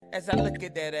as I look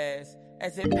at that ass,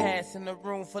 as it pass in a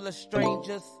room full of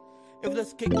strangers. If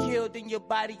looks get killed, then your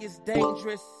body is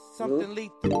dangerous. Something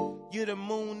lethal. You the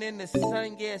moon and the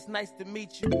sun, yeah, it's nice to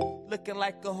meet you. Looking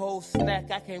like a whole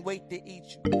snack, I can't wait to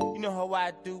eat you. You know how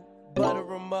I do, butter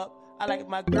them up. I like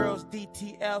my girls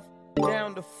DTF,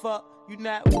 down the fuck. You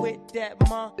not with that,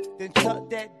 ma? Then tuck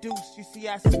that deuce. You see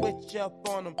I switch up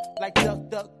on them like duck,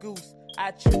 duck, goose.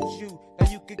 I choose you,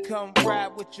 now you can come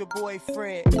ride with your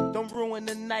boyfriend. Don't ruin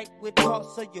the night with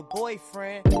thoughts of your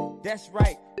boyfriend. That's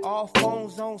right, all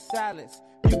phones on silence.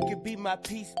 You can be my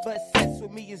peace, but sex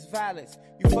with me is violence.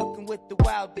 You fucking with the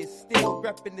wildest, still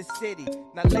repping the city.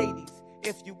 Now ladies,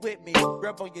 if you with me,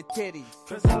 rub on your titties.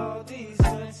 Cause all these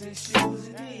fancy shoes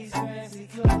and these fancy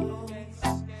clothes,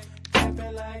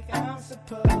 rapping like I'm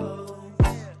supposed,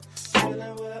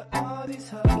 chilling with all these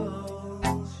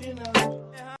hoes, you know.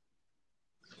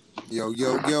 Yo.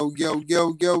 Yo,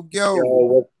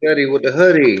 what's goody with the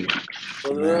hoodie?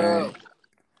 Man,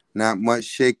 not much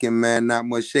shaking, man. Not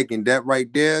much shaking. That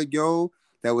right there, yo,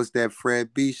 that was that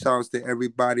Fred B. Shouts to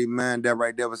everybody, man. That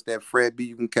right there was that Fred B.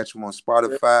 You can catch him on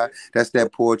Spotify. That's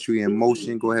that Poetry in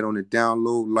Motion. Go ahead on the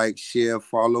download, like, share,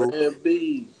 follow. Fred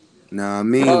B. Nah, I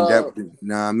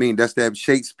mean, that's that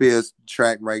Shakespeare's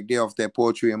track right there off that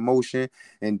Poetry in Motion.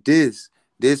 And this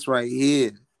right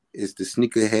here is the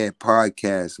SneakA'Head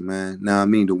podcast, man. Nah, I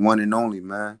mean, the one and only,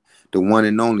 man. The one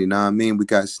and only. Nah, I mean, we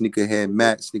got SneakA'Head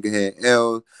Matt, SneakA'Head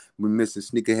L. We're missing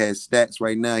SneakA'Head Stats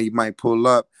right now. He might pull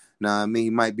up. Nah, I mean, he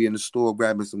might be in the store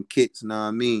grabbing some kits. Nah,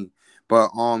 I mean.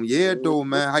 But yeah, though,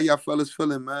 man. How y'all fellas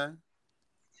feeling, man?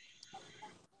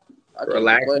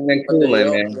 Relaxing and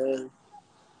cooling, man.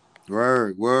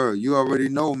 Word. You already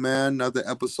know, man. Another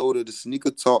episode of the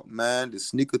Sneaker Talk, man. The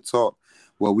Sneaker Talk.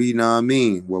 Where we, know what I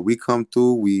mean? Where we come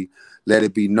through, we let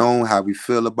it be known how we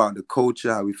feel about the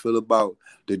culture, how we feel about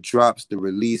the drops, the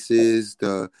releases,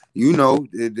 the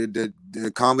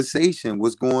conversation,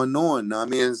 what's going on. Know what I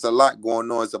mean, there's a lot going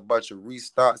on. It's a bunch of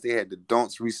restarts. They had the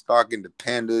Don'ts restocking, the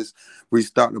Pandas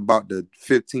restocked about the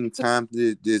 15th time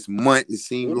this month. It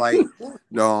seemed like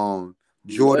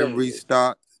Jordan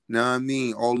restocked. Know what I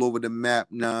mean? All over the map.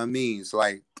 Know what I mean? It's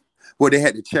like, well, they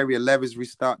had the Cherry 11s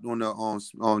restocked on the on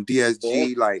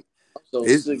DSG. Like, I'm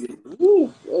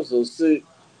so sick.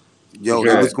 Yo,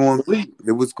 it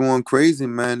was going crazy,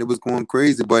 man. It was going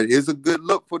crazy, but it's a good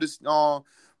look for this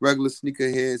regular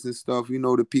sneakerheads and stuff. You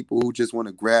know, the people who just want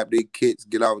to grab their kits,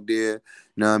 get out there. You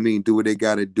know what I mean? Do what they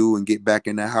got to do and get back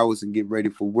in the house and get ready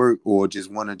for work, or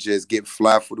just want to just get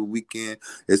fly for the weekend.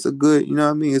 It's a good, you know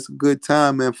what I mean? It's a good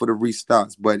time, man, for the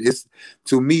restocks. But it's,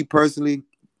 to me personally,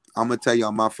 I'm going to tell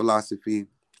y'all my philosophy.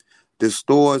 The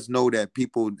stores know that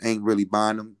people ain't really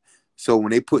buying them. So when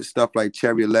they put stuff like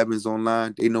Cherry 11s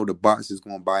online, they know the box is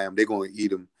going to buy them. They're going to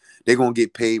eat them. They're going to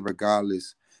get paid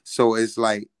regardless. So it's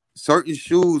like certain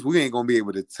shoes we ain't going to be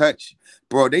able to touch.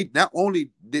 Bro, they not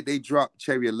only did they drop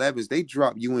Cherry 11s, they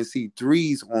dropped UNC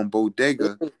 3s on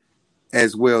Bodega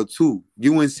as well, too.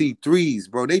 UNC 3s,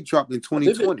 bro. They dropped in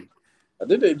 2020. I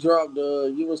think they dropped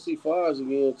UNC 5s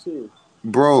again, too.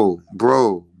 Bro.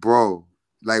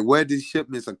 Like, where these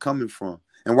shipments are coming from,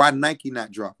 and why Nike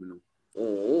not dropping them?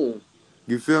 Mm-hmm.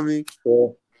 You feel me? Yeah.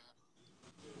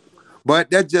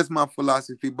 But that's just my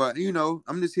philosophy. But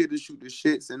I'm just here to shoot the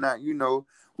shits and not,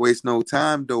 waste no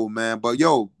time though, man. But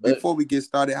yo, before we get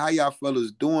started, how y'all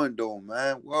fellas doing though,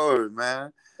 man? Word,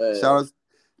 man. Shout out,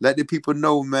 let the people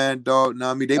know, man, dog. Know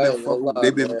what I mean?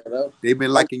 They've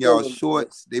been liking y'all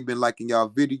shorts, they've been liking y'all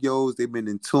videos, they've been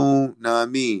in tune, know what I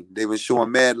mean? They've been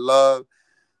showing mad love.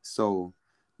 So,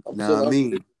 know what I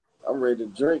mean? I'm ready to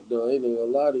drink though. I ain't even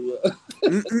gonna lie to you.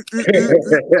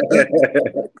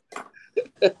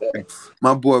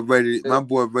 My boy ready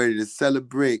to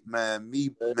celebrate, man. Me,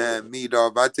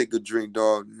 dog. If I take a drink,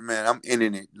 dog, man, I'm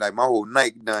ending it. Like my whole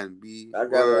night done, B. I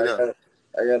gotta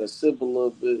sip a little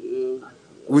bit. Yeah.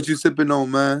 What you sipping on,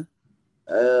 man?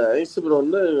 I ain't sipping on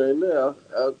nothing right now.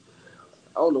 I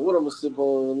don't know what I'm gonna sip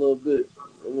on in a little bit.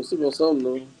 I'm gonna sip on something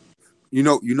though. You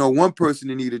know one person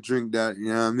that need a drink that, you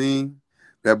know what I mean?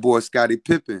 That boy Scottie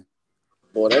Pippen.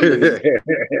 Boy, that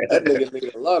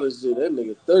nigga a lot of shit. That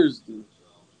nigga thirsty.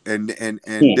 And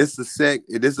this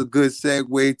is a good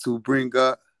segue to bring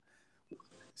up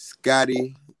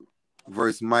Scottie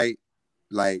versus Mike.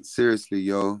 Like, seriously,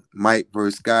 yo. Mike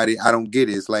versus Scottie. I don't get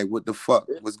it. It's like, what the fuck?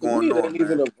 What's going on, man? It ain't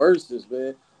even a versus,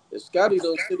 man. If Scottie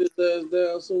don't sit his ass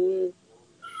down somewhere.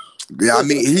 Yeah, I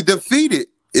mean, he defeated.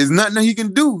 There's nothing he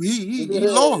can do. He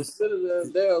lost. Sit his ass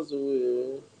down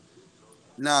somewhere.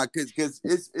 Nah, cause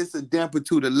it's a damper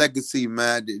to the legacy,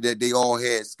 man, that they all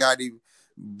had. Scottie,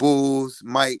 Bulls,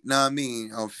 Mike, know what I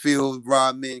mean? Phil,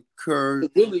 Rodman, Kerr.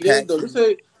 Really, though. This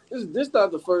This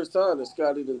not the first time that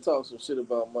Scotty done talk some shit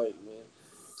about Mike, man.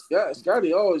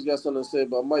 Scotty always got something to say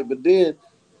about Mike, but then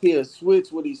he'll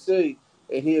switch what he say,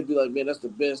 and he'll be like, "Man, that's the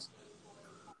best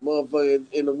motherfucker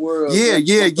in the world." Yeah, Man.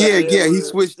 yeah, yeah, yeah. He Ever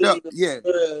switched up. seen. Yeah. Man.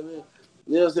 You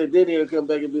know what I'm saying? Then he'll come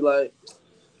back and be like,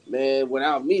 "Man,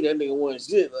 without me, that nigga wasn't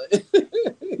shit." Like,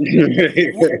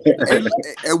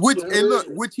 and look,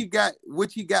 which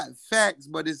he got facts,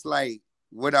 but it's like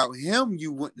without him,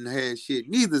 you wouldn't have shit.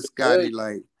 Neither Scotty.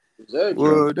 Like,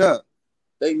 word up.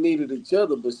 They needed each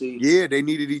other, but see, yeah, they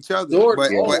needed each other.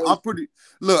 Jordan But I'm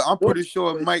pretty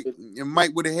sure always,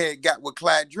 Mike would have got what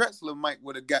Clyde Drexler. Mike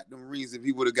would have got them rings if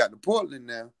he would have got to Portland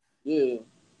now. Yeah,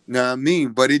 know what I mean?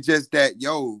 But it just that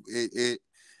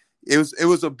it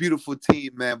was a beautiful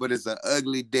team, man. But it's an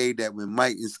ugly day that when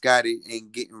Mike and Scotty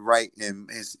ain't getting right, and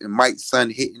Mike's son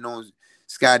hitting on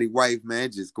Scotty's wife, man,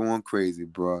 it's just going crazy,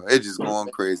 bro. It's just going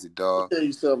crazy, dog. I'll tell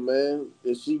you something, man.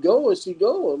 If she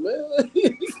going,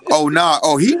 man. Oh nah.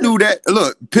 Oh, he knew that.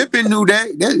 Look, Pippen knew that.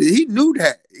 He knew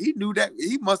that. He knew that.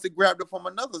 He must have grabbed her from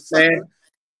another sucker.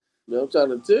 Man, I'm trying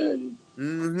to tell you.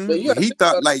 Mm-hmm. He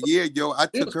thought like, yeah, yo, I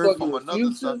took her from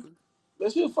another sucker. Man,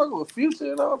 she was fucking with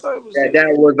Future and all type of shit. That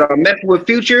was messing with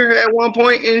Future at one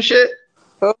point and shit.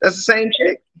 Huh? That's the same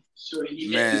chick.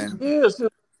 Man.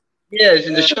 Yeah,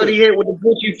 the shorty hit with the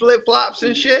Gucci flip flops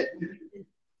and shit.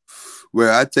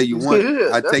 Well, I tell you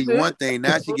one thing.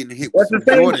 Now she getting hit with some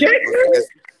Jordan.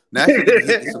 Now she getting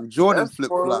hit with some Jordan flip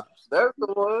flops. That's the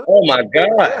one. Oh my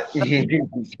god! You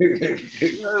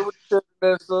heard what you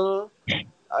said, son?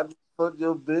 I just put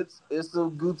your bitch in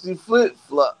some Gucci flip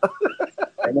flop.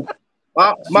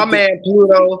 my man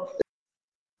Pluto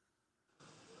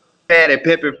had a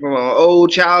Pippen from an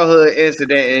old childhood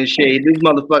incident and shit. This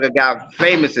motherfucker got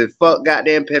famous as fuck.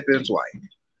 Goddamn Pippen's wife.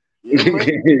 Yeah,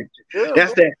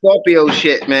 that's that Scorpio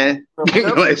shit, man.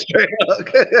 Like, straight up.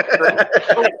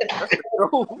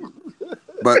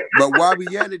 But while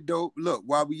we at it though, look,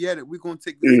 while we at it, we're gonna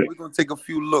take a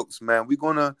few looks, man.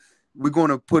 We're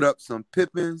gonna put up some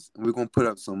Pippins, and we're gonna put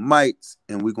up some Mikes,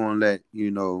 and we're gonna let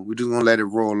we're just gonna let it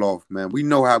roll off, man. We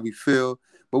know how we feel,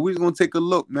 but we're gonna take a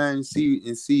look, man, and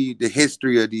see the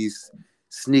history of these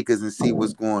sneakers and see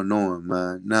what's going on,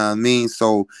 man. Know what I mean?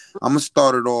 So I'm gonna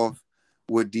start it off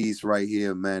with these right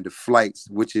here, man. The flights,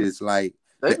 which is like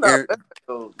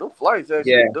the flights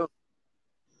actually do.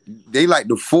 They like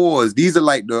the fours. These are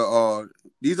like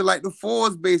the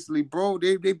fours, basically, bro.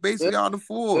 They basically are the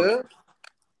fours.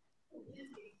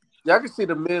 Yeah, I can see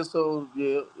the midsoles.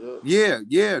 Yeah.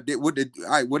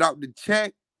 Without the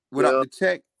check, the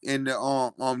check and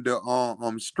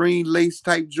the string lace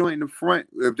type joint in the front.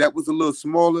 If that was a little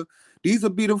smaller, these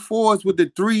would be the fours with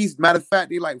the threes. Matter of fact,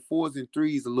 they like fours and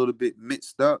threes a little bit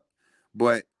mixed up.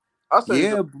 But I say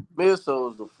the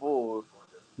midsoles the fours.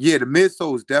 Yeah, the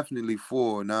midsole is definitely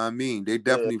four. Know what I mean? They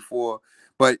definitely four.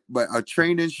 But a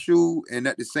training shoe and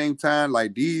at the same time,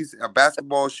 like these, a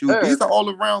basketball shoe, these are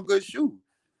all around good shoes.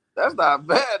 That's not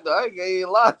bad though. I ain't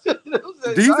gonna lie.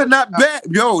 These are not bad.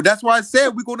 Yo, that's why I said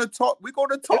we're gonna talk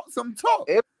some talk.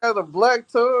 It has a black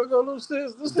tongue on them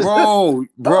shits.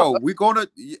 Bro, we're gonna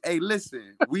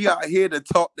listen, we out here to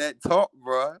talk that talk,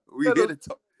 bro. We here to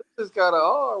talk. It's kind of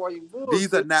hard. Why you bullshit?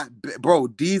 These are not, bro.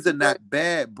 These are not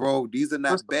bad, bro. These are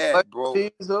not bad, bro.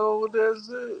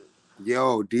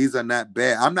 Yo, these are not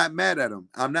bad. I'm not mad at them.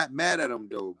 I'm not mad at them,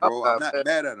 though, bro. I'm not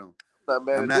mad at them.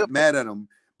 I'm not mad at them.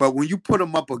 But when you put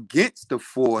them up against the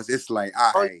fours, it's like,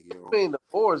 all right, yo. I mean, the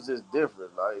fours is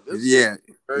different. Like, yeah.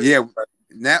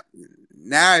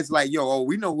 Now it's like, yo,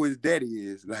 we know who his daddy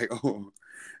is. Like, oh.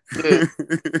 Yeah.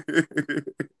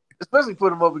 Especially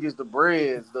put him up against the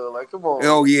Breads, though. Like, come on.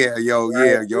 Oh, yeah, yo.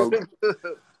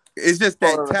 It's just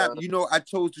that time. I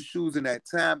chose the shoes in that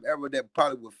time era that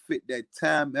probably would fit that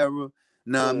time era.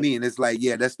 Know what I mean? It's like,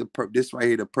 yeah, that's this right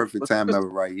here, the perfect time era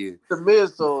right here. The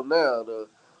midsole now, though.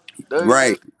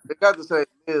 Right. They got the same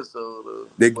midsole, though.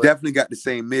 They definitely got the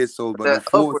same midsole, but the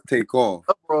fours take off.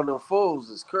 Upper on them fours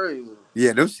is crazy.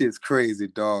 Yeah, them shit's crazy,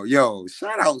 dog. Yo,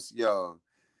 shout outs, yo.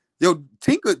 Yo,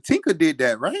 Tinker did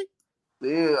that, right?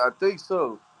 Yeah, I think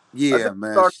so. Yeah,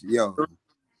 man. Yo.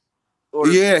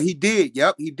 Yeah, he did.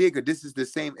 Yep, he did. Cause this is the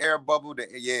same air bubble.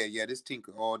 This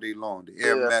Tinker all day long. The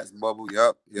Air Max bubble.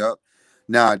 Yep.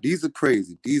 Nah, these are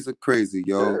crazy. Yo.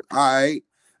 Yeah. All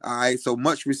right. So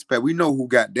much respect. We know who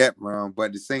got that round, but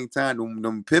at the same time,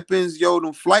 them Pippins, yo,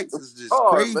 them flights is just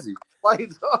crazy.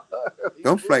 Flights hard.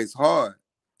 Them flights hard.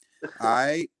 All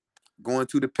right. Going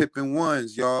to the Pippin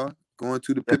ones, y'all. Going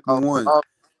to the Pippin ones.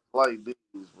 Like these,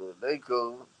 but they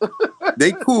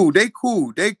cool. They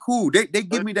cool. They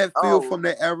give me that feel from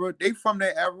that era. They from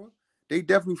that era. They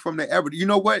definitely from that era. You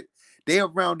know what? they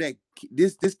around that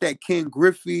this that Ken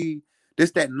Griffey,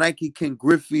 this that Nike Ken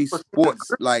Griffey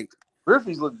sports like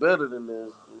Griffey's look better than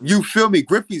this. you feel me?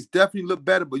 Griffey's definitely look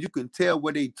better, but you can tell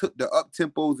where they took the up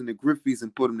tempos and the Griffeys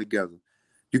and put them together.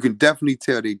 You can definitely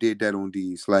tell they did that on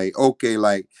these. Like, okay,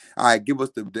 like, all right, give us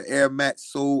the Air Max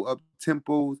soul up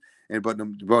tempos, but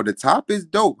the top is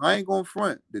dope. I ain't gonna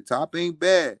front. The top ain't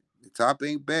bad. The top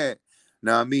ain't bad.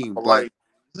 Know what I mean? But Like,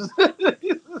 this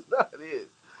is not it.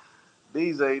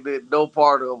 These ain't it, no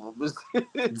part of them.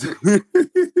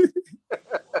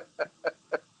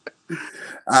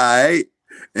 all right,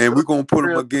 and we're gonna put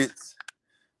them against.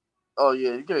 Oh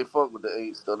yeah, you can't fuck with the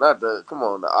 8s though. Not the come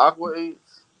on, the Aqua 8s.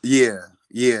 Yeah.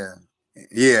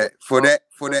 For that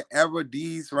era,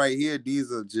 these right here,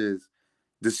 these are just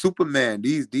the Superman.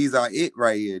 These are it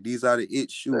right here. These are the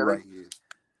it shoe right here.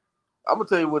 I'm gonna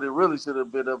tell you what it really should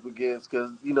have been up against,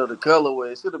 because the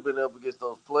colorway should have been up against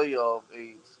those playoff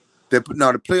 8s. The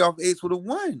playoff 8s would have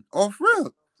won off rip.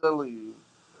 I'm telling you,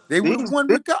 they would have won.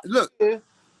 Look,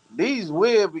 these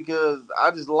win because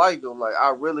I just like them. Like, I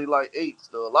really like 8s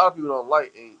though. A lot of people don't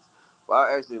like 8s, but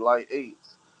I actually like 8s.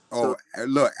 Oh, so,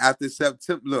 look, after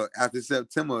September,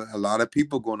 a lot of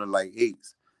people gonna like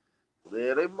 8s.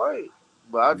 Yeah, they might.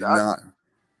 But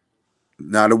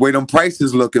now the way them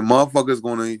prices looking, motherfuckers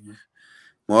gonna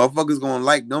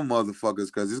like them motherfuckers,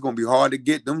 because it's gonna be hard to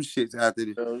get them shits after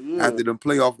them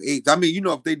playoff 8s. I mean,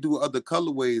 if they do other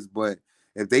colorways, but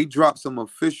if they drop some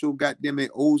official goddamn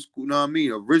it old school,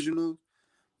 original,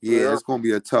 it's gonna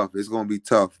be it's gonna be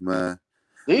tough, man.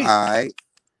 All right.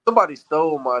 Somebody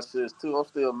stole my shit too. I'm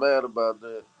still mad about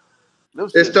that.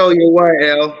 They stole your what,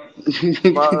 L?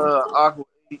 My Aqua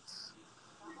 8s.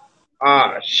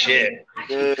 Ah, shit.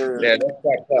 Yeah, that's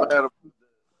fucked up.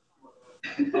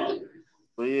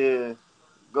 But yeah,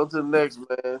 go to the next,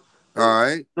 man. All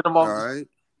right. Get them off. All right.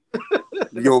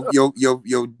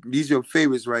 Yo, these your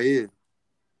favorites right here.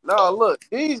 No, look,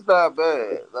 these not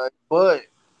bad. Like, but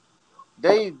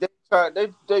they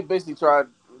basically tried.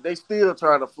 They still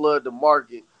trying to flood the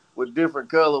market with different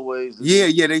colorways. Yeah,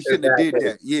 they shouldn't have did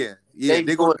that. Yeah.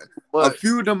 They gonna, a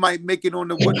few of them might make it on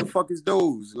the what the fuck is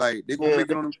those? Like, they gonna make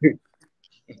it on the.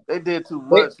 They did too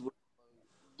much.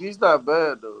 These not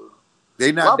bad though.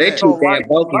 They not. They too damn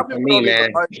bulky for me,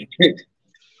 man.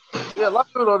 Yeah, a lot of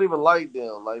people don't even like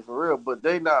them, like, for real. But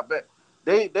they not bad.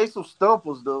 They some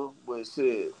stumpers though. But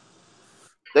shit,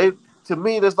 to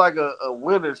me that's like a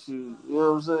winter shoe. You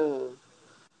know what I'm saying?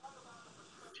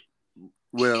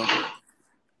 Well,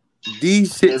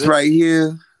 these shits right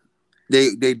here,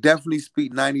 they definitely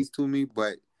speak 90s to me,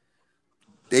 but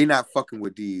they not fucking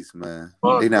with these, man.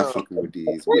 They not fucking with these.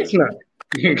 Of course not.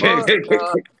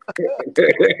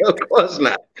 Of course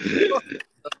not.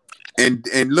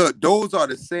 And look, those are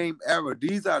the same era.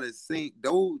 These are the same.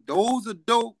 Those are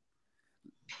dope.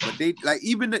 But they like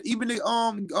even the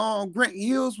Grant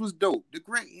Hills was dope. The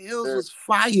Grant Hills was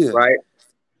fire. Right.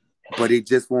 But they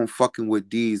just won't fucking with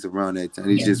these around that time.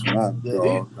 They just won't,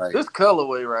 bro. Like, this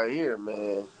colorway right here,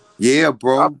 man. Yeah,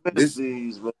 bro. I miss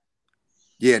these, man.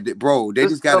 Yeah, bro. They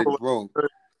just got it, bro.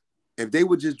 If they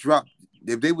would just drop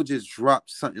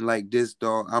something like this,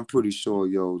 dog, I'm pretty sure,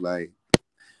 like,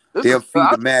 they'll feed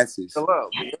the masses.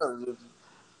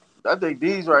 I think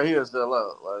these right here sell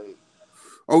out. Like,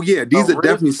 oh yeah, these are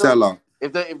definitely sell out.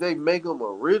 If they make them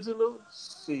original,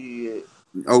 shit.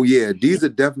 Oh yeah, these are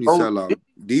definitely sell out.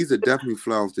 These are definitely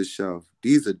fly off the shelf.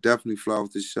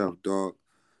 Dog.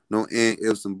 No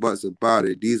ifs and buts about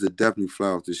it. These are definitely fly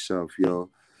off the shelf, yo.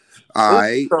 All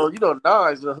right. So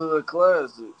Nas the hood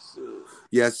classics.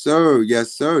 Yes, sir.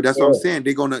 That's what I'm saying.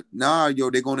 They're gonna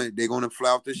fly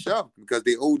off the shelf because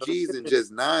they OGs and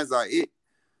just nines are it.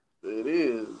 It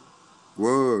is.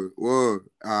 Word. All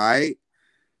right.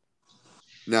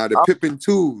 Now the Pippin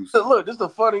 2s. Look, this is a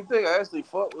funny thing. I actually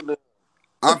fuck with them.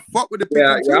 I fuck with the Pippin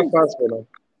 2s. Yeah, I fuck with them.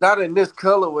 Not in this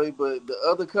colorway, but the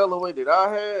other colorway that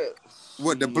I had.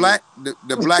 What, the black, the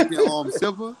black and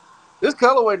silver? This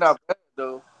colorway not bad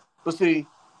though. But see,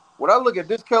 when I look at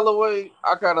this colorway,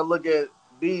 I kind of look at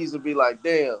these and be like,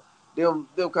 damn, them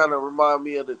kind of remind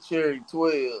me of the Cherry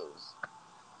 12s.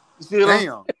 You see what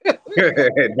Damn.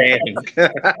 Damn.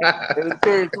 And the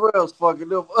Cherry 12s fucking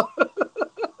them up.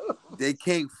 They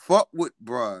can't fuck with,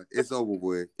 bruh. It's over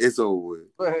with.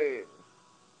 Man.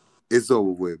 It's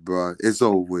over with, bruh. It's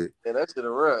over with. Yeah, that shit a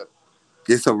wrap.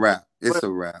 It's a wrap.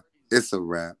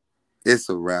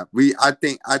 I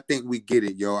think we get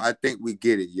it, yo.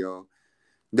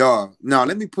 No,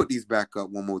 let me put these back up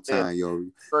one more time, yo.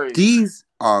 Crazy. These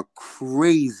are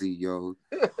crazy, yo.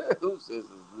 This is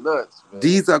nuts, man.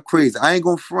 These are crazy. I ain't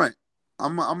gonna front.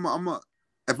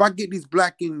 If I get these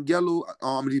black and yellow,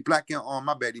 these black and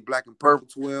purple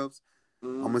 12s,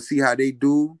 I'm gonna see how they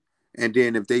do, and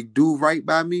then if they do right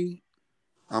by me,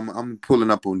 I'm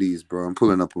pulling up on these, bro. I'm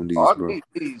pulling up on these, I bro. need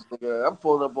these, nigga. I'm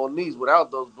pulling up on these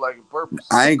without those black and purples.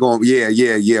 I ain't gonna.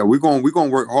 Yeah. We're gonna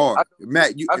work hard.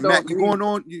 Matt, you need going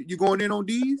on? You going in on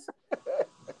these?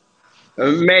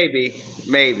 Maybe.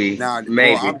 Nah,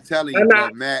 bro. I'm telling you, I'm bro.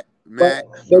 not. Matt. But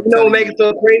I'm you know what telling make it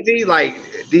you, so crazy? Like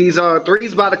these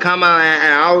threes about to come out,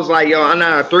 and I was like, yo, I'm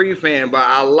not a three fan, but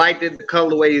I liked the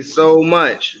colorway so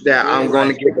much that I'm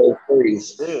gonna right? get those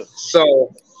threes. Yeah,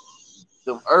 So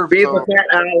them earth being the tones. fact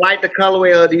that I like the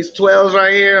colorway of these 12s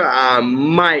right here, I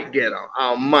might get them.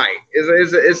 I might.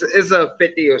 It's a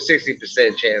 50 or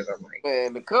 60% chance I might.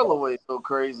 Man, the colorway so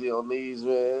crazy on these,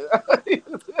 man.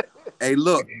 Hey,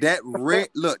 look that red.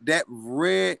 Look that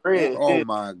red. Red, Oh yeah,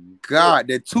 my yeah, God,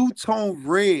 that two-tone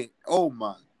red. Oh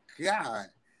my God.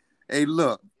 Hey,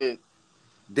 look, yeah.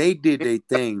 they did their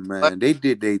thing, Like man. They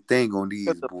did their thing on these,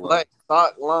 the boy. black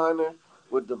sock liner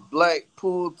with the black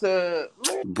pull tab.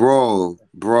 Man, Bro.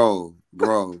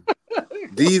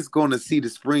 These gonna see the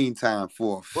springtime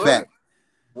for a what? fact.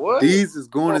 What? These is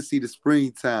gonna see the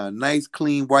springtime. Nice,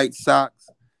 clean white socks.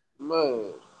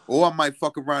 Man, Or I might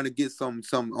fuck around and get some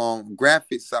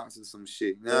graphic socks or some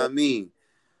shit. You know what yeah. I mean?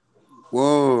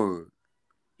 Whoa.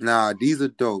 Nah, these are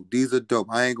dope. These are dope.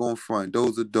 I ain't gonna front.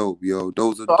 Those are dope, yo.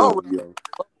 Those are So I dope, already, yo.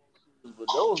 but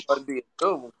those might be a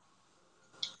double.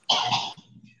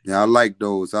 Yeah, I like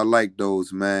those. I like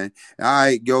those, man. All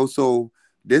right, yo. So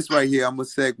this right here, I'm gonna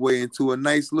segue into a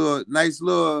nice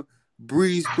little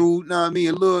breeze through. Know what I mean?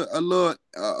 A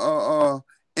little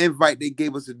invite they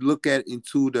gave us to look at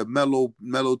into the mellow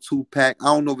 2-pack. I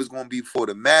don't know if it's gonna be for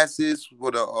the masses,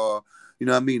 for the you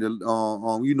know what I mean,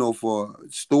 the for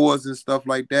stores and stuff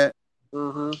like that.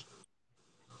 Mm-hmm.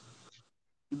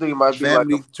 You think it might be like a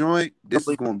Family joint. This is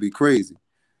family? gonna be crazy.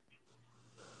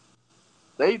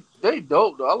 They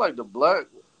dope though. I like the black.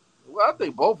 Well, I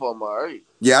think both of them are right.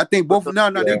 Yeah, I think But both. the No,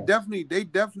 Yeah. they definitely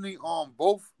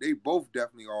both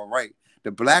definitely all right. The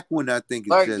black one I think is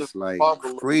black just just like pop a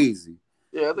little. crazy.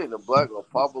 Yeah, I think the black will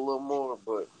pop a little more,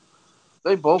 but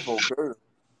they both okay.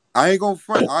 I ain't gonna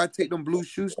front. I take them blue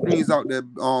shoestrings out the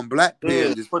black pair Yeah,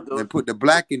 and just put the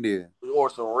black in there. or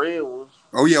some red ones.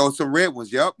 Oh yeah, or some red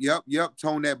ones. Yup.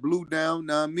 Tone that blue down.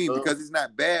 Know what I mean? Uh, Because it's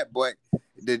not bad, but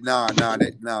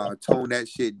tone that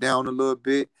shit down a little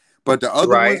bit. But the other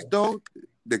Right. ones though,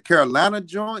 the Carolina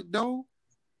joint though,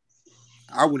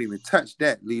 I wouldn't even touch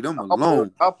that. Leave them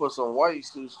alone. I'll put some white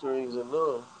shoestrings in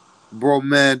them. Bro,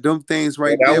 man, them things Yeah,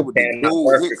 right that there would with the pan out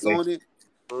gold hits perfectly. on it.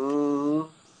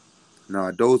 Mm-hmm.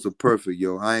 Nah, those are perfect,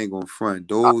 yo. I ain't gonna front.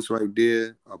 Those right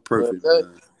there are perfect,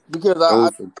 man. Because Those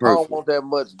are I don't perfect. want that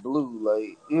much blue.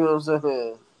 Like, you know what I'm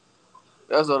saying?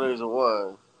 That's the reason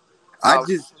why. I I'll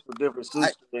just, put different I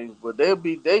shoestrings, but they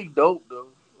dope though.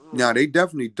 Nah, they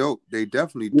definitely dope. They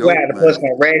definitely You gonna dope, have to put man.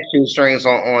 some red shoestrings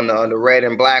on the red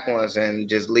and black ones, and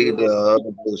just leave the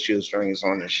other blue shoestrings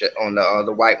on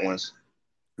the white ones.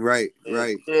 Right.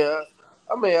 Yeah.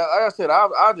 I mean, like I said,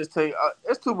 I just take.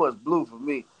 It's too much blue for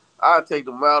me. I take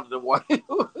them out of the white.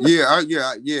 Yeah,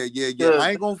 yeah. Yeah,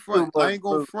 I ain't that's gonna too front. I much ain't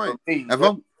gonna blue for front. me. If That's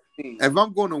I'm me. if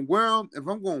I'm gonna wear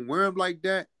them, like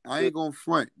that, I Yeah, ain't gonna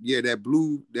front. Yeah, that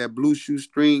blue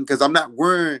shoestring, because I'm not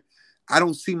wearing. I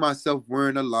don't see myself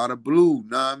wearing a lot of blue.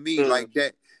 Know what I mean? yeah, Like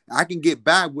that, I can get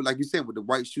by with, like you said, with the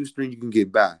white shoestring. You can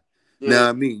get by. Know yeah. what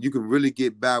I mean? You can really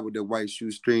get by with the white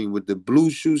shoestring. With the blue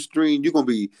shoestring, you're gonna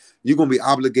be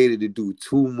obligated to do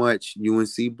too much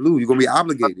UNC blue. You're gonna be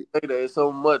obligated. Say that there's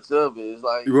so much of it. It's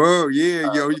like, Well,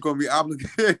 yeah, yo, you're gonna be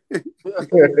obligated.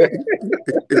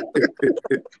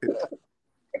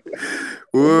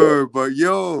 Word, but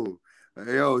yo,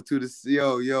 to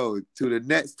the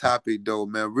next topic though,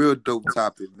 man. Real dope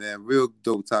topic, man. Real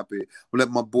dope topic. I'll let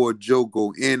my boy Joe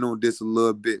go in on this a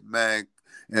little bit, man.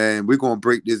 And we're gonna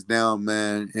break this down,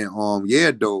 man. And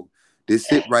yeah, though, this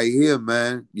it right here,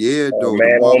 man. Yeah, Oh though,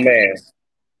 man, oh man.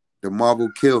 the Marvel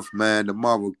Kilf, man. The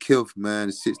Marvel Kilf, man.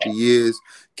 The 60 years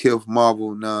Kilf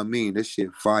Marvel. Know what I mean? This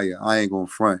shit fire. I ain't gonna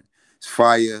front. It's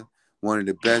fire. One of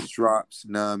the best drops.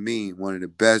 Know what I mean? One of the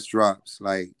best drops,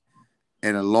 like,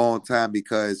 in a long time,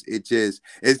 because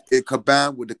it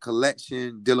combined with the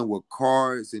collection, dealing with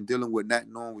cards and dealing with not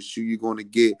knowing what shoe you're gonna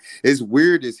get. It's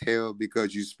weird as hell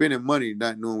because you're spending money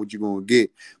not knowing what you're gonna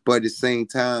get. But at the same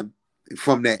time,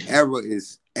 from that era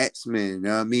is X-Men, you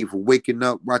know what I mean? For waking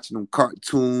up, watching them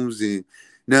cartoons, and you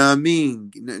know what I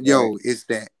mean? Right. Yo, it's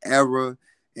that era.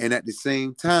 And at the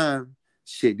same time,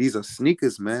 shit, these are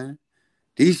sneakers, man.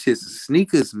 These shits are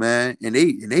sneakers, man. And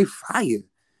they fire.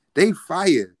 They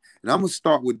fire. And I'm gonna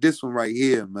start with this one right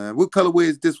here, man. What colorway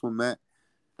is this one, Matt?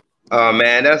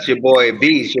 Man, that's your boy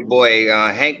Beast, your boy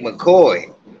Hank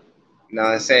McCoy. You know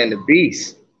what I'm saying? The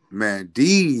beast. Man,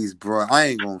 these, bro, I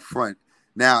ain't gonna front.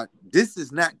 Now, this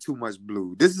is not too much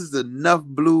blue. This is enough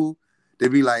blue to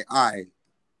be like, all right,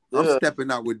 I'm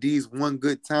stepping out with these one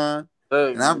good time,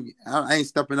 and I ain't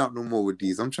stepping out no more with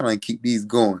these. I'm trying to keep these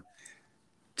going.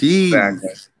 Exactly.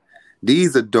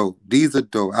 These are dope. These are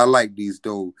dope. I like these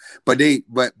dope. But I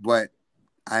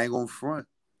ain't gonna front.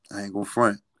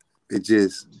 It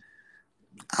just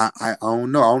I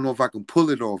don't know. I don't know if I can pull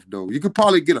it off though. You could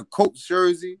probably get a Colts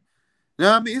jersey. You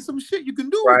know what I mean? It's some shit you can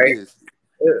do with this.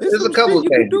 There's a couple of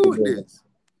things you can do with this.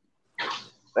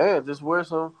 Man, just wear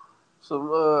some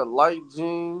light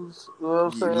jeans. You know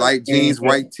what I'm saying? Light jeans,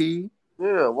 white tee.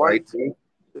 Yeah, white tee.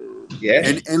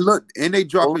 Yeah. And look, and they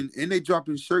dropping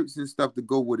shirts and stuff to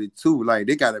go with it too. Like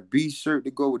they got a B shirt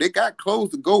to go with. They got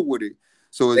clothes to go with it.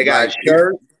 So they got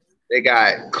shirts, they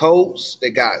got coats,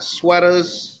 they got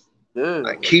sweaters,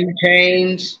 like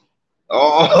keychains,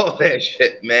 all that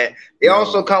shit, man. They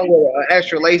also come with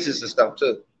extra laces and stuff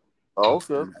too. Oh,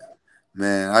 okay.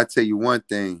 Man, I tell you one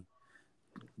thing.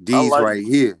 These right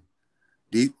here,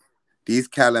 these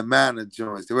Calamana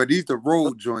joints. Well, these the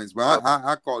road joints, but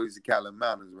I call these the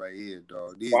Calamanas right here,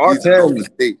 dog. These are Nova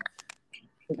State.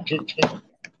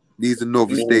 These are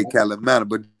Nova State Calamana,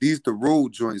 but these the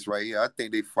road joints right here. I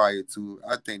think they fire too.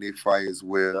 I think they fire as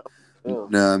well. You know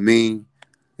what I mean?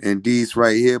 And these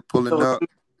right here pulling up.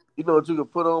 You know what you can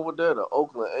put on with that? The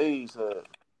Oakland A's hat.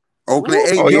 Oakland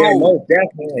A's, most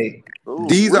definitely.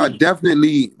 These are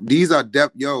definitely,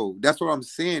 yo, that's what I'm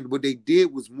saying. What they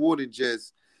did was more than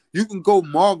just, you can go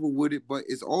Marvel with it, but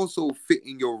it's also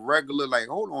fitting your regular, like,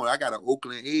 hold on, I got an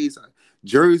Oakland A's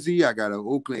jersey, I got an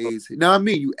Oakland A's. You know what I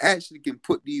mean? You actually can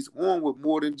put these on with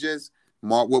more than just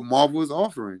what Marvel is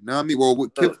offering. You know what I mean? Well,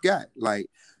 what Kip got. Like,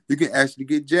 you can actually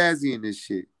get jazzy in this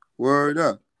shit. Word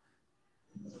up.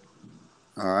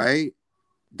 All right.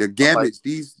 The gamuts,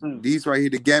 these right here,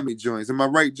 the gamut joints. Am I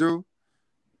right, Joe?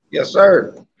 Yes,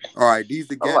 sir. All right, these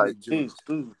the gamut joints.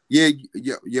 Yeah,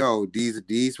 yo,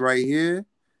 these right here.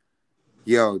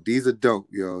 Yo, these are dope.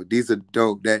 Yo, these are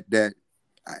dope. That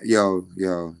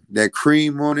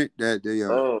cream on it.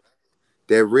 That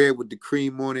red with the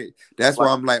cream on it. That's why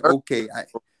I'm like, okay.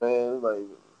 Man, like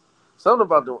something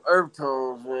about the earth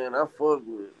tones, man. I fuck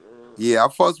with it. Yeah, I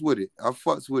fucks with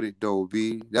it though,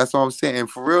 B. That's what I'm saying. And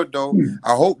for real though,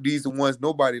 I hope these the ones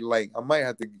nobody like. I might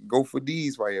have to go for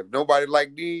these right here. If nobody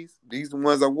like these the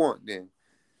ones I want then.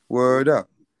 Word up.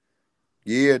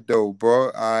 Yeah, though,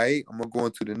 bro. All right, I'm gonna go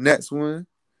into the next one.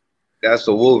 That's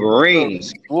the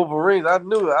Wolverines. Wolverines. I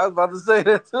knew it. I was about to say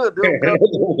that too.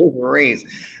 Wolverines.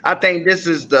 I think this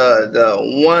is the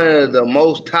one of the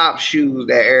most top shoes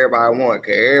that everybody want.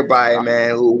 Cause everybody,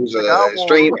 man, who's a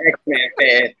extreme X-Men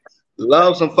fan,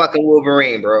 love some fucking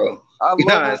Wolverine, bro. You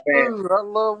know what I'm saying? I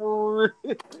love Wolverine.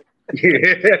 Hey,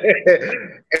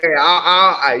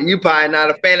 you probably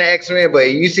not a fan of X-Men,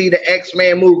 but you see the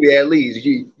X-Men movie at least.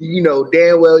 You know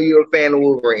damn well you're a fan of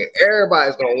Wolverine.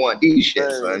 Everybody's gonna want these shit,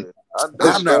 son.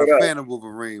 I'm not a fan of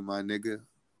Wolverine, my nigga.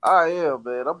 I am,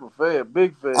 man. I'm a fan,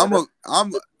 big fan. I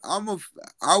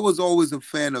was always a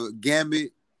fan of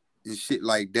Gambit and shit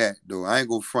like that, though. I ain't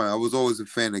gonna front. I was always a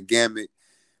fan of Gambit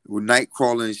with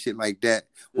Nightcrawler and shit like that.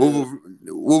 Yeah.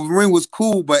 Wolverine was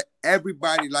cool, but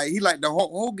everybody he like the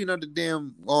Hogan of the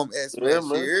damn X-Men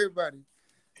shit. Everybody.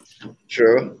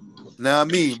 True. Now I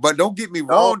mean, but don't get me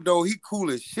wrong though. He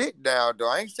cool as shit now though.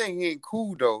 I ain't saying he ain't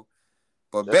cool though.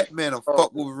 But Batman will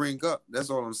fuck Wolverine up. That's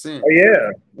all I'm saying. Oh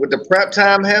yeah, with the prep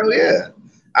time, hell yeah.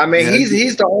 I mean,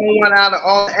 he's the only one out of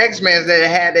all the X-Men that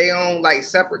had their own like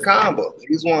separate combo.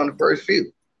 He's one of the first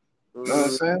few. You know what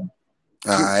I'm saying?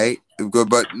 All right, good,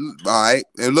 but all right.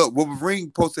 And look, Wolverine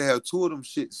supposed to have two of them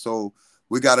shit. So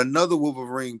we got another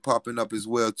Wolverine popping up as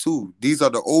well too. These are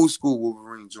the old school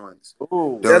Wolverine joints.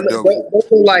 Ooh, those are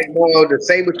like more of the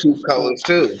Sabretooth colors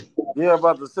too. Yeah, I'm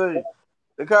about to say.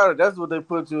 That's what they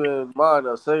put you in mind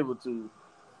of Sabretooth.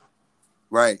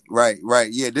 Right.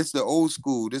 Yeah, this is the old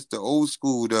school. That's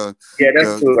cool though.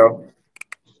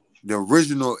 The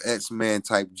original X-Men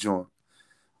type joint.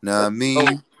 Know what I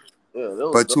mean?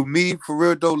 But to me, for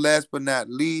real though, last but not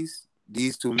least,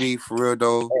 these to me, for real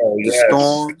though,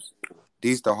 Storms.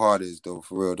 These the hardest though,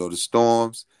 for real though. The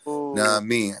Storms. Know what I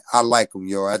mean? I like them,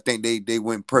 yo. I think they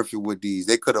went perfect with these.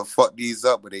 They could have fucked these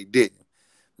up, but they didn't.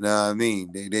 Know what I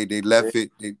mean? They left it.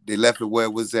 They left it where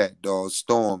it was at, dog.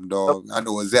 Storm, dog. I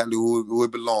know exactly who it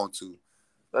belonged to.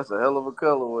 That's a hell of a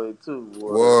colorway too.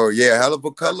 Boy. Whoa, yeah, hell of a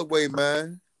colorway,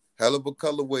 man. Hell of a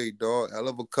colorway, dog. Hell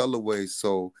of a colorway.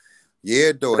 So,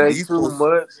 yeah, dog. It ain't too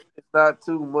much. It's not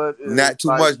too much. Not too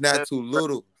much. Not too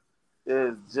little.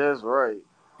 It's just right.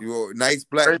 Your nice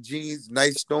black jeans,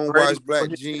 nice stonewashed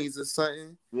black jeans or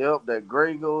something. Yep, that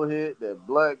gray go hit, that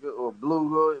black or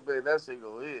blue go hit, man, that shit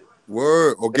go hit.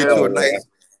 Word, or get you a nice.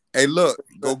 Hey, look,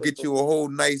 go get you a whole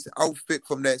nice outfit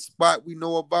from that spot we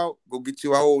know about. Go get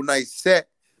you a whole nice set,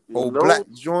 whole black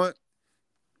joint.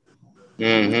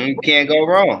 You can't go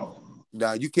wrong.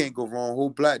 Nah, you can't go wrong. Whole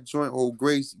black joint, whole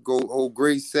gray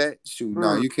set. Shoot,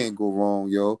 nah, you can't go wrong,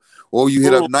 yo. Or you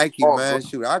hit up Nike, man.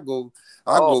 Shoot, I go.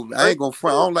 I ain't gonna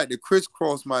front. I don't like to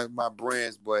crisscross my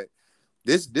brands, but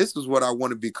this is what I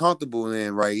want to be comfortable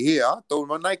in right here. I throw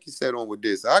my Nike set on with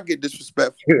this. I get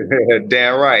disrespectful.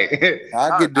 Damn right.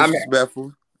 I get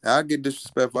disrespectful. I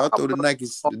throw the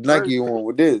Nike on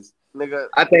with this. Nigga.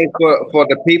 I think for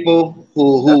the people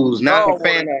who's not a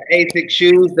fan of ASIC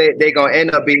shoes, they gonna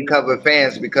end up being covered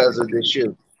fans because of this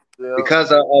shoe,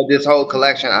 because of this whole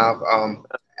collection of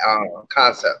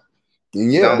concept.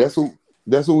 And yeah,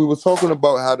 that's what we were talking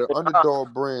about. How the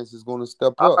underdog brands is gonna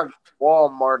step up. I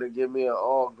Walmart to give me an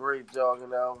all gray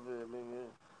jogging outfit,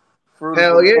 nigga.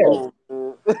 Hell yeah.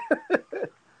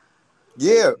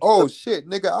 Yeah. Oh shit,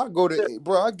 nigga. I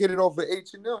get it off of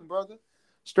H&M, brother.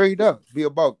 Straight up, be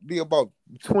about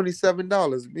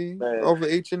 $27, man, over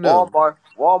H&M. Walmart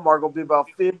gonna be about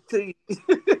 15.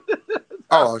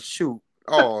 Oh shoot!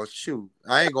 I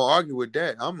ain't gonna argue with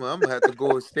that. I'm gonna have to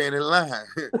go and stand in line.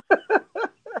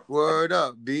 Word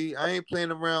up, B. I ain't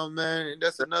playing around, man. And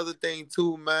that's another thing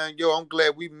too, man. Yo, I'm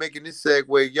glad we making this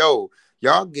segue. Yo,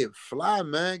 y'all get fly,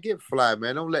 man. Get fly,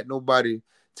 man. Don't let nobody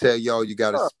tell y'all you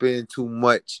gotta spend too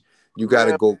much. You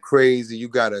gotta go crazy. You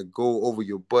gotta go over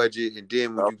your budget, and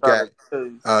then when you got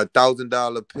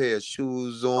 $1,000 pair of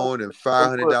shoes on and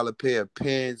 $500 pair of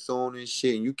pants on and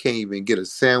shit, and you can't even get a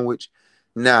sandwich.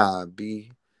 Nah,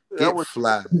 B, get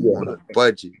fly on a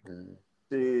budget, man.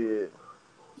 Yeah,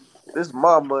 this is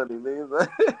my money, man.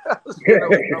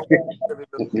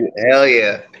 Hell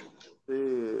yeah.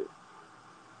 Yeah.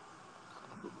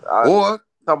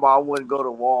 Talking about I wouldn't go to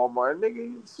Walmart,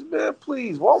 nigga. Man,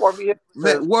 please, Walmart be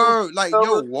man. Word, like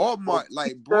yo, Walmart,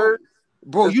 like bro.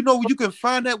 You know where you can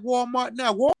find that Walmart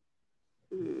now.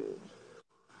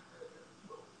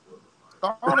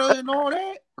 Starter and all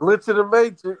that. Glitch in the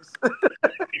Matrix.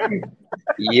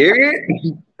 Yeah.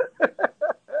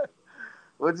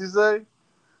 What'd you say?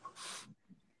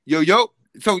 Yo.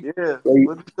 So yeah.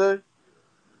 What'd you say?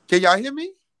 Can y'all hear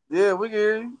me? Yeah, we can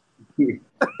hear you.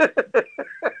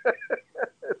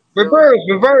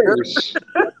 Reverse.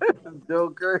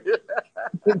 Joker.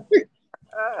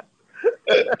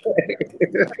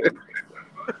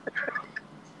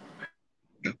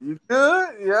 You good?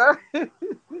 Yeah.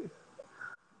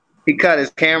 He cut his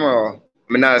camera off.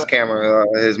 I mean, not his camera,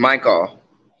 his mic off.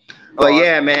 But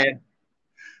yeah, man.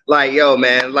 Like, yo,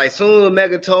 man. Like, soon as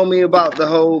Omega told me about the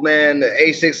whole, man, the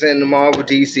A6 and the Marvel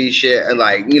DC shit, and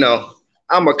like, you know,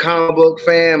 I'm a comic book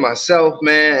fan myself,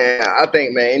 man, and I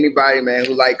think, man, anybody, man,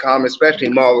 who like comics, especially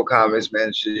Marvel comics,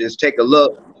 man, should just take a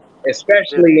look,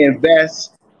 especially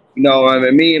invest. You know, I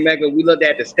mean, me and Mega, we looked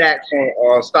at the stacks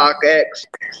on StockX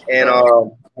and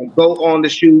go on the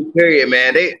shoes. Period,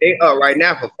 man. They up right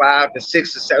now for $500 to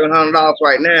 $600 to $700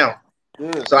 right now.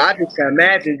 Yeah. So I just can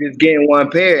imagine just getting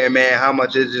one pair, and man, how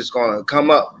much is just gonna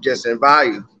come up just in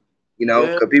value. You know,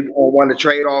 because people gonna want to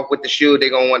trade off with the shoe, they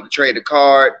gonna want to trade the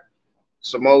card.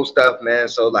 Some more stuff, man.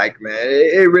 So, like, man,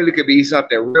 it really could be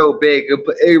something real big.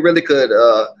 It really could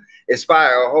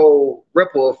inspire a whole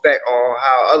ripple effect on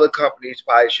how other companies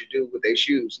probably should do with their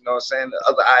shoes. You know what I'm saying? The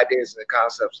other ideas and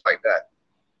concepts like that.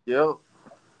 Yep.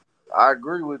 I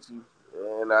agree with you.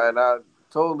 And I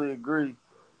totally agree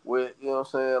with, you know what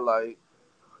I'm saying? Like,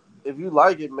 if you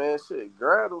like it, man, shit,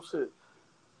 grab them shit.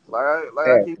 I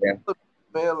keep looking,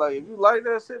 man, like, if you like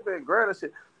that shit, man, grab that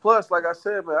shit. Plus, like I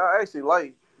said, man, I actually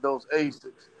like those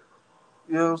ASICs.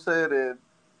 You know what I'm saying? And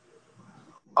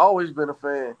always been a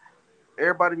fan.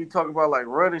 Everybody be talking about like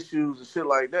running shoes and shit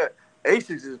like that.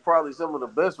 ASICs is probably some of the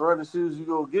best running shoes you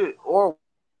gonna get. Or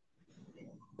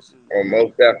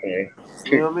most definitely.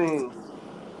 You know what I mean?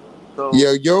 So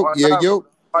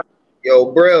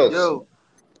yo, bros. Yo.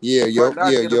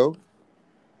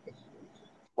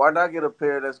 Why not get a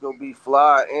pair that's gonna be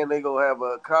fly and they gonna have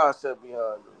a concept behind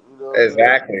them? You know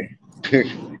exactly.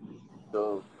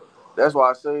 So that's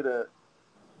why I say that.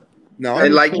 No,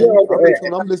 I'm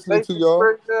listening to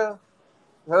y'all.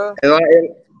 Huh?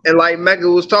 And like Mega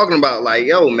was talking about, like,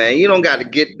 yo, man, you don't got to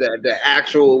get the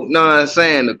actual, know what I'm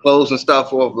saying, the clothes and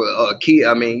stuff off Keith.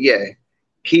 I mean,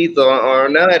 Keith or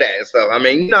none of that stuff. I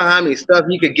mean, you know how many stuff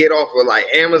you could get off of like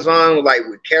Amazon, like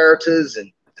with characters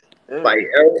and like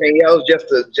everything else, just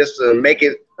to make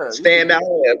it stand out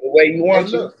the way you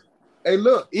want to. Hey,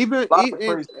 look, even Lots of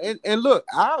crazy. and look,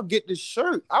 I'll get the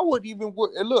shirt. I wouldn't even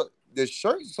work. And look, the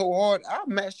shirt's so hard. I'll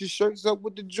match the shirts up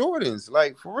with the Jordans.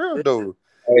 Like for real though,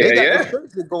 Oh, they got the yeah.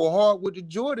 shirts that go hard with the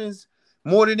Jordans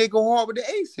more than they go hard with the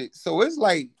Asics. So it's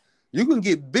like you can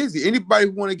get busy. Anybody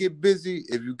who want to get busy,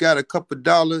 if you got a couple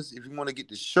dollars, if you want to get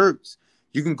the shirts,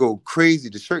 you can go crazy.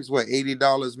 The shirts what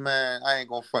 $80, man. I ain't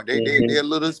gonna front. They're a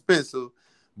little expensive,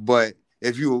 but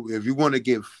if you want to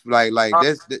get like I'll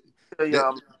that's tell that.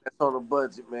 y'all, man, that's on a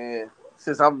budget, man.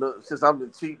 Since I'm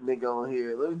the cheap nigga on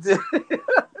here, let me tell you.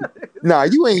 Nah,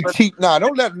 you ain't cheap. Nah,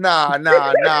 don't let nah.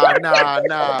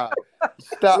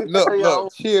 Stop. Let me tell Look,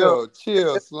 y'all,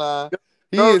 chill, Slime.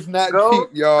 He go, is not cheap, go,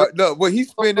 y'all. go. Look, what he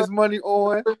spend his money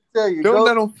on, Let me tell you, don't go,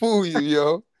 let him fool you,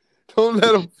 yo. Don't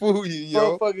let him fool you,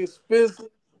 yo. motherfucking Spencer.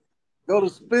 Go to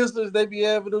Spencer's. They be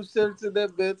having them shirts in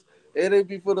that bitch, and they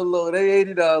be for the low. They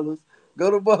 $80.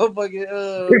 Go to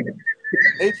motherfucking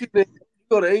H&M. You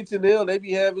go to H&M. They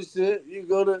be having shit. You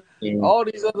go to all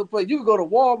these other places. You can go to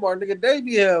Walmart, nigga. They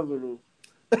be having them.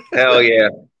 Hell yeah.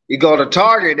 You go to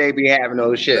Target, they be having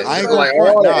those shit. I ain't It's gonna like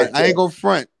front. all Nah, that I ain't shit. gonna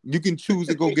front. You can choose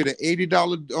to go get an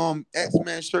 $80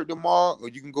 X-Man shirt tomorrow, or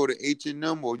you can go to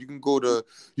H&M, or you can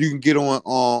get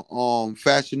on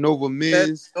Fashion Nova That's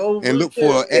Miz and over. look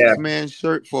for an Yeah. X-Man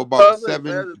shirt for about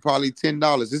probably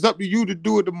 $10. It's up to you to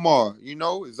do it tomorrow. You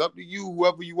know, it's up to you,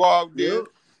 whoever you are out there. Yep.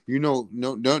 You know,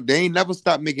 no, they ain't never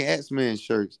stopped making X-Man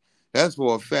shirts. That's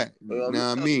for a fact. You know what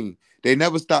I mean? They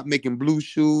never stopped making blue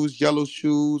shoes, yellow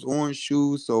shoes, orange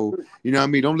shoes. So, you know what I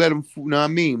mean? Don't let them, you know what I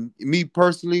mean? Me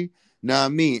personally, know what I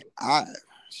mean?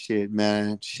 Shit,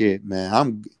 man.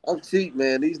 I'm cheap,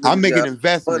 man. These I'm niggas making got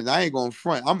investments. money. I ain't gonna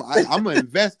front. I'm gonna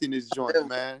invest in this joint,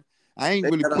 man. I ain't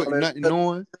They really got all putting that nothing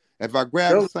on. If I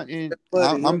grab money. something, Him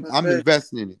and I'm Meg.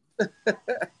 investing in it.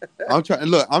 I'm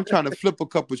trying to flip a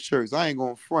couple shirts. I ain't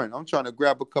gonna front. I'm trying to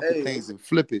grab a couple Hey, things and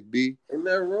flip it, B. ain't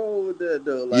nothing wrong with that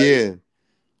though. Like, Yeah.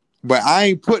 But I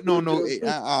ain't putting on no too.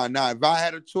 nah. If I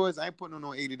had a choice, I ain't putting on no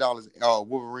 $80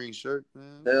 Wolverine shirt,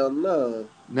 man. Hell no.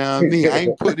 Nah, me, I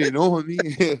ain't putting it on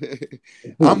me.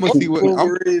 I'm gonna see what I'm.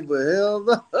 Wolverine, but hell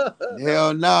no.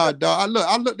 Hell nah, dog.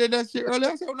 I looked at that shit earlier.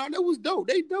 I said, "Oh, no, that was dope.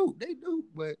 They dope,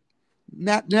 but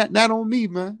not on me,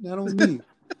 man. Not on me.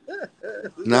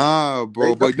 Nah,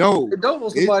 bro. But no, They don't on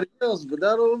it. somebody else, but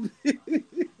not on me.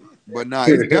 But nah,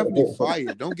 it's definitely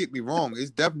fire. Don't get me wrong.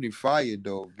 It's definitely fire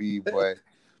though, B. But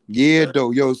yeah,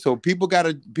 though, yo. So people got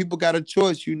a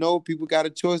choice, you know. People got a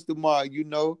choice tomorrow, you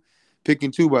know. Pick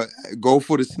and choose, but go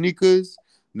for the sneakers.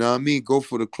 Know what I mean? Go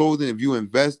for the clothing. If you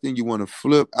investing, you want to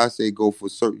flip, I say go for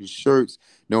certain shirts.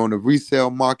 Now on the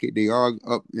resale market, they are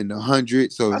up in the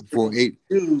hundreds. I So should for go eight,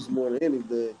 shoes more than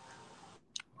anything.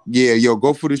 yeah, yo,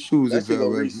 go for the shoes. That shit go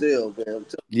resell, man.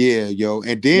 Yeah, yo,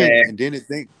 and Man. then it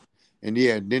think. And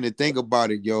yeah, then to think about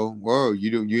it, yo, well,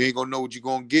 you ain't gonna know what you're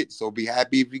gonna get. So be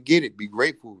happy if you get it. Be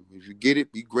grateful. If you get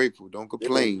it, be grateful. Don't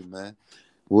complain, man.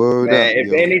 Word Man, up, if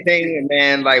yo. anything,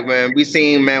 man, like when we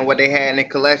seen, man, what they had in the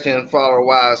collection for a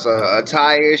while, so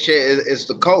attire shit is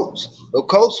the coats. The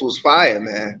coats was fire,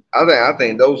 man. I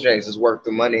think those drinks is worth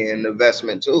the money and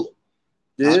investment too,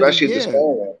 Yeah, especially the Yeah,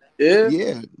 small one. yeah.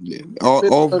 yeah. Depending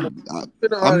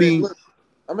on I how they mean, look.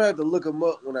 I'm gonna have to look them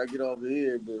up when I get off of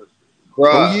here, but oh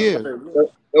Bruh, yeah.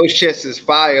 those shits is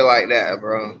fire like that,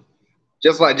 bro.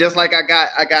 Just like I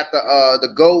got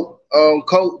the goat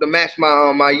coat to match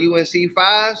my UNC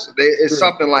fives. It's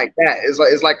something like that.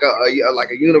 It's like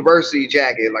a university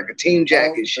jacket, like a team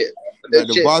jacket shit. But Like that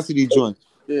the shit, varsity joint.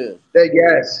 yeah.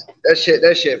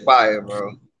 that shit fire,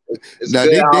 bro. It's a Now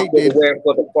good they outfit to wear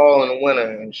for the fall and the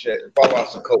winter and shit. Fall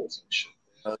out some coats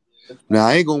Uh, now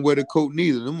I ain't gonna wear the coat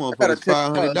neither. Them I gotta motherfuckers take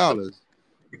 $500. and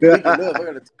Speaking of, shit. I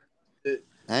gotta take it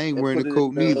I ain't and wearing the put it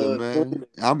coat in neither, man. clean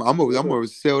I'm gonna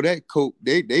sell that coat.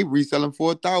 They reselling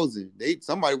for $1,000.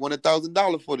 Somebody want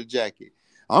 $1,000 for the jacket.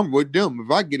 I'm with them.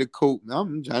 If I get a coat,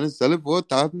 I'm trying to sell it for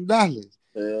 $1,000.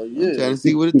 Hell I'm yeah. trying to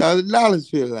see what $1,000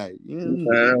 feel like. You know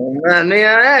what I mean?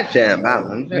 That shit,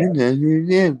 man.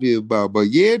 Yeah, feel about. But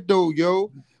yeah, though,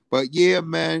 yo. But yeah,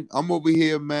 man, I'm over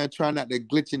here, man, trying not to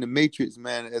glitch in the matrix,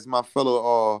 man. As my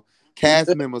fellow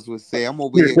cast members would say, I'm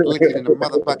over here glitching in the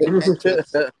motherfucking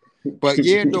matrix. But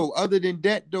yeah, though, other than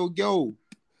that, though, yo,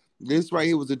 this right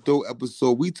here was a dope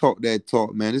episode. We talked that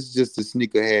talk, man. This is just a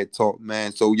SneakA'Head Talk,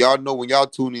 man. So y'all know when y'all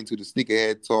tune into the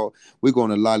SneakA'Head Talk, we're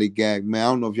going to lollygag, man. I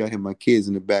don't know if y'all hear my kids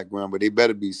in the background, but they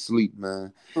better be asleep,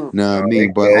 man. Know what I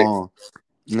mean? But know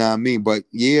what I mean? But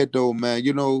yeah, though, man,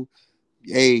 you know,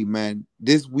 hey, man,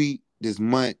 this week, this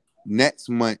month, next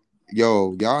month,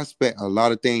 y'all expect a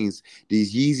lot of things.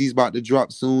 These Yeezys about to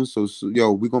drop soon, so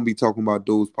yo, we're gonna be talking about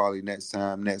those probably next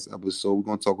episode. We're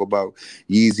gonna talk about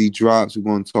Yeezy drops. We're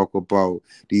gonna talk about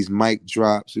these mic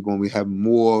drops. We're gonna be having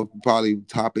more probably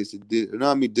topics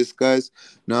to discuss.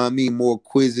 More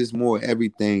quizzes, more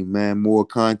everything, man. More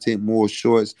content, more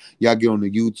shorts. Y'all get on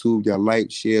the YouTube. Y'all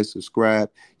like, share, subscribe.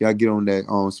 Y'all get on that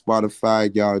on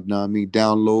Spotify. Y'all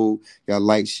download. Y'all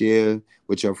like, share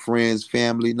with your friends,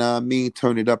 family,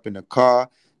 turn it up in the car,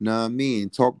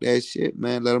 talk that shit,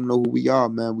 man. Let them know who we are,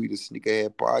 man. We the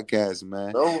SneakA'Head Podcast,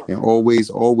 man. And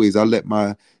always, I let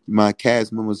my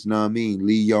cast members,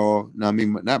 lead y'all, not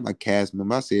my cast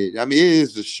members. it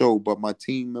is a show, but my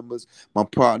team members, my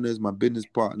partners, my business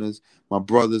partners, my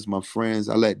brothers, my friends,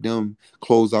 I let them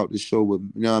close out the show with,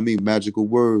 magical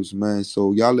words, man.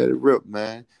 So y'all let it rip,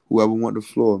 man. Whoever want the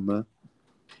floor, man.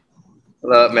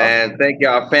 Look, man, thank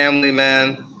y'all family,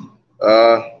 man.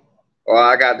 All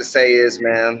I got to say is,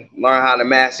 man, learn how to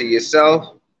master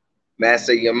yourself,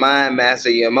 master your mind,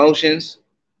 master your emotions.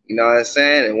 You know what I'm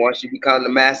saying? And once you become the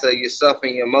master of yourself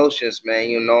and your emotions, man,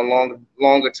 you're no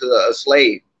longer to a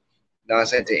slave. You know what I'm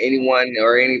saying? To anyone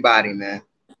or anybody, man.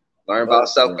 Learn about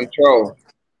self-control.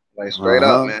 Like straight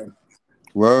up, man.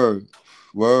 Word,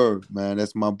 man.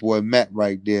 That's my boy Matt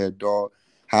right there, dog.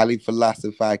 Highly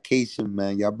philosophication,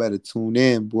 man. Y'all better tune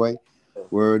in, boy.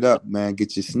 Word up, man.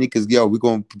 Get your sneakers. Yo, we're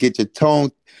going to get your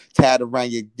tone tied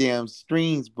around your damn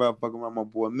strings, bro. Fucking around my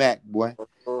boy Mac, boy. You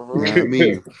know what I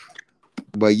mean?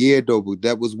 But yeah, though, but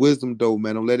that was wisdom, though,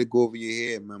 man. Don't let it go over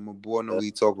your head, man. My boy know what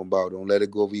he talking about. Don't let it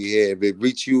go over your head. If it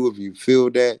reach you, if you feel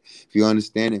that, if you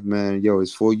understand it, man, yo,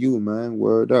 it's for you, man.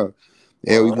 Word up.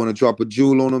 Hell, we want to drop a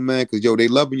jewel on them, man, because, yo, they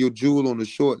loving your jewel on the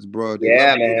shorts, bro. They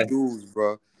loving your jewels,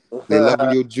 bro. They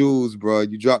loving your jewels, bro.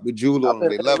 You drop the jewel on them.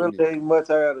 They loving it. Ain't much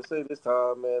I got to say this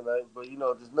time, man. But,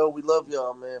 just know we love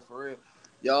y'all, man, for real.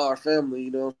 Y'all are family,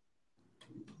 And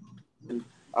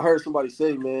I heard somebody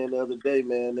say, man, the other day,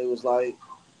 man, they was like,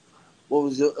 what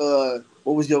was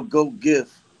your GOAT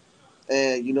gift?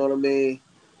 And you know what I mean?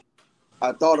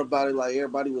 I thought about it like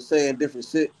everybody was saying different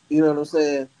shit, you know what I'm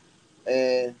saying?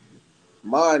 And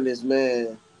mine is,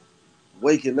 man,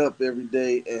 waking up every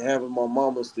day and having my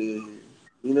mama still here.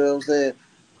 You know what I'm saying?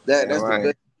 That's the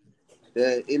best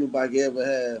that anybody can ever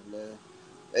have, man.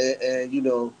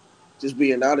 And just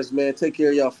being honest, man, take care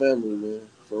of your family, man.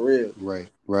 For real.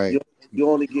 Right. You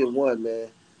only get one, man.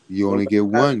 You only get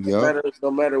one, yo.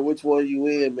 No matter which one you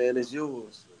in, man, it's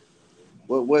yours.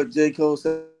 What J. Cole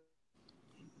said,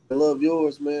 love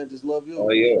yours, man. Just love yours.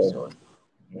 Oh, yeah. So,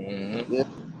 yeah.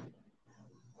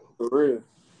 For real.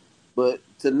 But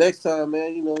to next time,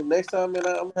 man, man, I'm going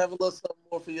to have a little something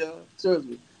more for y'all. Trust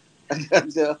me. I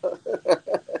got y'all.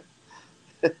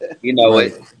 You know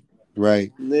it.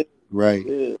 Right.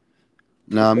 Yeah.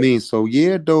 Nah, so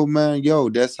yeah, though, man, yo,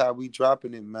 that's how we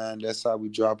dropping it, man.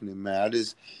 I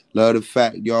just love the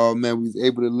fact, y'all, man, we was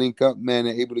able to link up, man,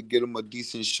 and able to get them a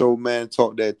decent show, man,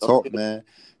 talk that talk, man.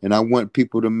 And I want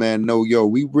people to, man, know, yo,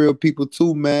 we real people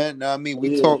too, man. Now,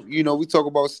 we talk, we talk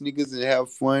about sneakers and have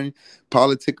fun,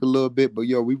 politic a little bit, but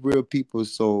yo, we real people.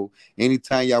 So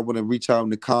anytime y'all want to reach out in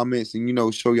the comments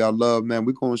and, show y'all love, man,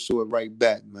 we're going to show it right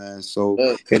back, man. So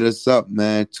hit us up,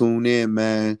 man. Tune in,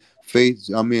 man.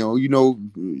 Instagram,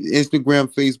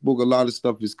 Facebook, a lot of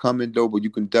stuff is coming though, but you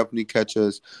can definitely catch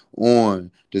us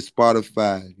on the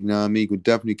Spotify. You know what I mean? You can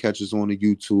definitely catch us on the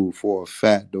YouTube for a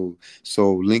fact though.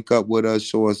 So link up with us,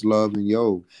 show us love, and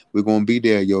yo, we're gonna be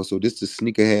there, yo. So this is the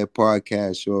SneakA'Head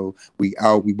Podcast, yo. We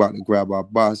out, we about to grab our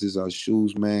boxes, our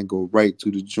shoes, man, go right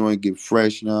to the joint, get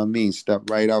fresh, you know what I mean? Step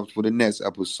right out for the next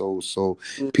episode. So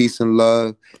peace and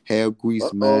love, hair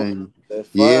grease, man.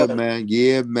 Yeah, man.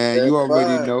 You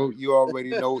already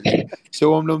know.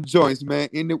 Show them joints, man.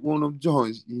 End it one of them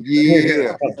joints.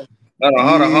 Yeah.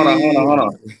 Hold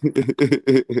on.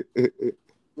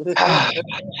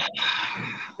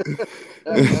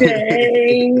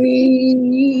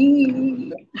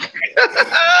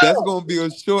 That's gonna be a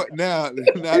short now.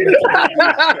 You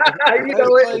know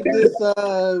like this,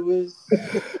 all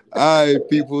right,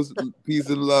 people. Peace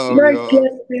and love,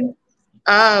 y'all.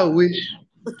 I wish.